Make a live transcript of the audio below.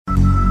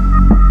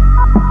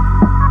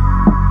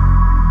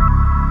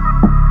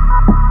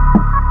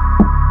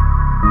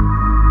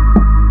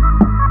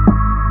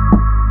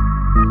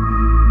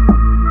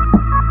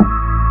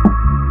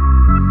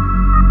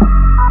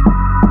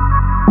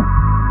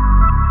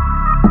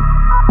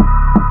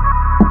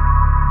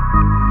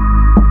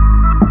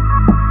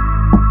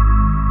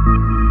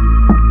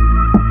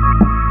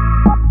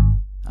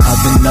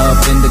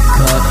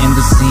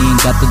lean,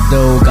 got the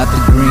dough, got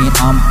the green.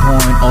 I'm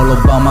pouring all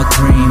about my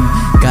cream.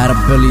 Got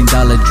 $1 billion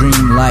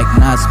dream like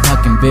Nas,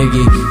 Pac, and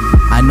Biggie.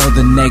 I know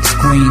the next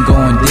queen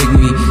gon' dig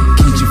me.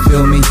 Can't you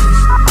feel me?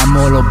 I'm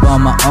all about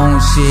my own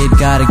shit.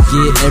 Gotta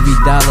get every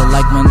dollar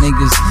like my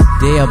niggas.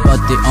 They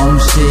about their own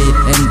shit.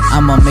 And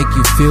I'ma make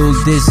you feel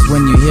this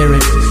when you hear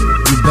it.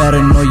 You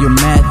better know you're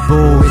mad,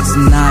 boo. It's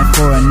 9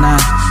 for a 9.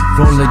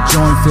 Roll a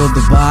joint, feel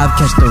the vibe,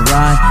 catch the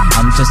ride.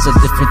 I'm just a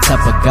different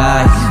type of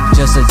guy,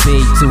 just a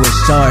bait to a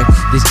shark.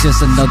 This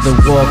just another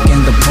walk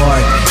in the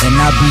park, and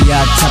I be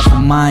out top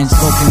of mind,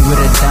 smoking with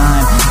a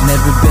dime.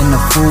 Never been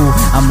a fool,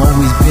 I'm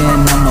always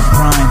been on my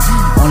prime.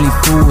 Only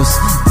fools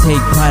take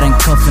pride in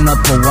cuffing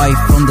up a wife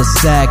from the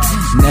sack.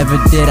 Never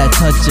did I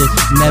touch it,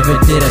 never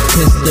did I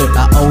kiss her.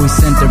 I always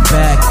sent her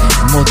back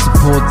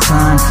multiple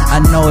times.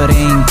 I know it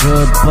ain't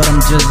good, but I'm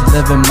just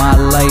living my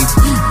life.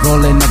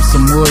 Rolling up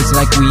some woods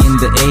like we in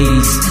the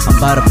 80s. I'm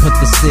about to put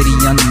the city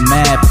on the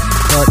map,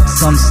 but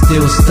some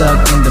still stuck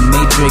in the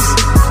matrix.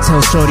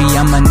 Tell shorty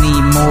I'ma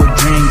need more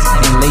drinks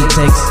and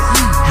latex.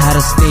 How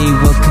to stay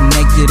well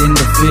connected in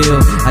the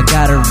field. I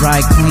gotta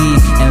ride clean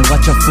and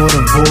watch out for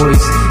the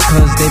boys,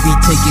 cause they be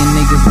taking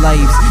niggas'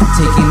 lives,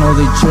 taking all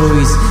their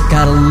joys.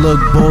 Gotta look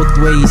both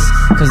ways,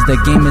 cause the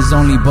game is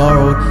only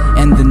borrowed,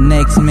 and the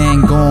next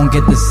man gon'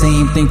 get the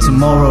same thing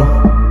tomorrow.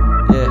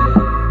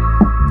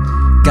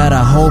 Got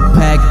a whole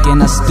pack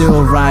and I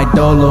still ride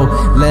dolo.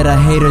 Let a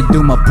hater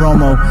do my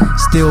promo.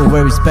 Still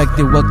well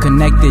respected, well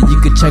connected.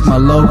 You can check my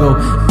logo.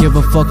 Give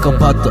a fuck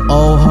about the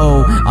old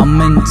hoe. I'm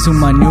into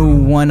my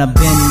new one. I've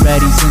been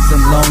ready since a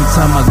long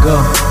time ago.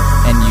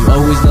 And you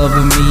always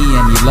loving me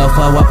and you love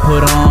how I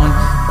put on.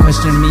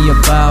 Question me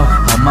about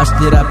how much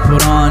did I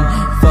put on.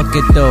 Fuck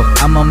it though,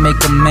 I'ma make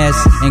a mess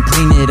and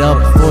clean it up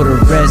for the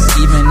rest.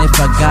 Even if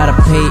I gotta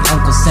pay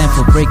Uncle Sam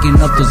for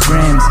breaking up those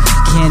grams.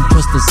 Can't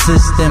trust the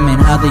system and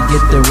how they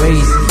get their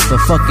raise. But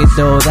fuck it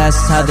though, that's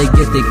how they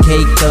get their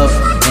cake up.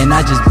 And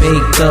I just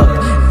baked up.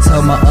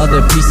 Tell my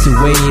other piece to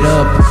wait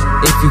up.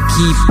 If you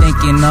keep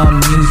thinking I'm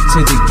new to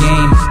the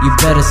game, you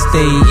better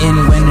stay in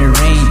when it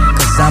rain,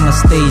 cause I'ma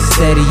stay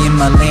steady in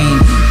my lane,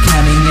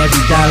 counting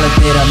every dollar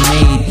that I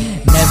made.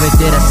 Never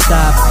did I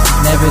stop,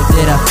 never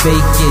did I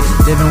fake it.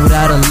 Living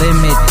without a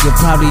limit, you'll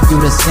probably do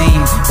the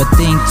same. But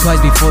think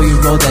twice before you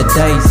roll that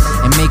dice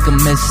and make a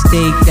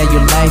mistake that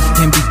your life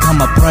can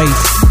become a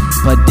price.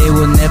 But they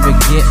will never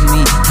get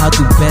me. How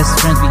do best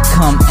friends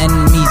become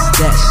enemies?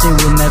 That shit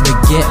will never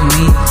get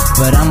me.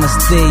 But I'ma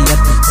stay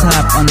at the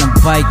top on a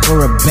bike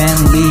or a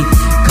Bentley,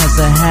 cause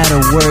I had to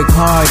work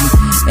hard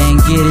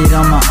and get it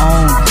on my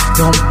own.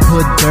 Don't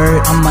put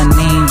dirt on my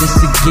name just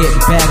to get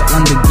back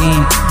on the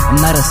game. I'm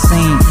not a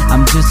saint,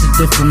 I'm just a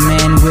different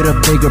man with a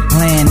bigger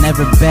plan.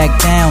 Never back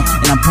down,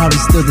 and I'm probably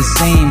still the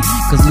same,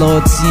 cause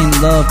loyalty and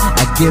love,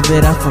 I give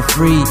it out for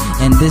free.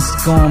 And this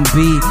gon'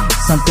 be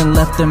something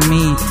left of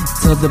me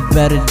till the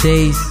better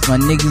days. My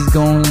niggas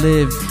gon'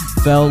 live.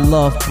 Fell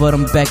off, but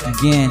I'm back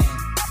again.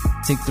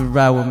 Take the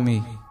ride with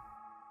me.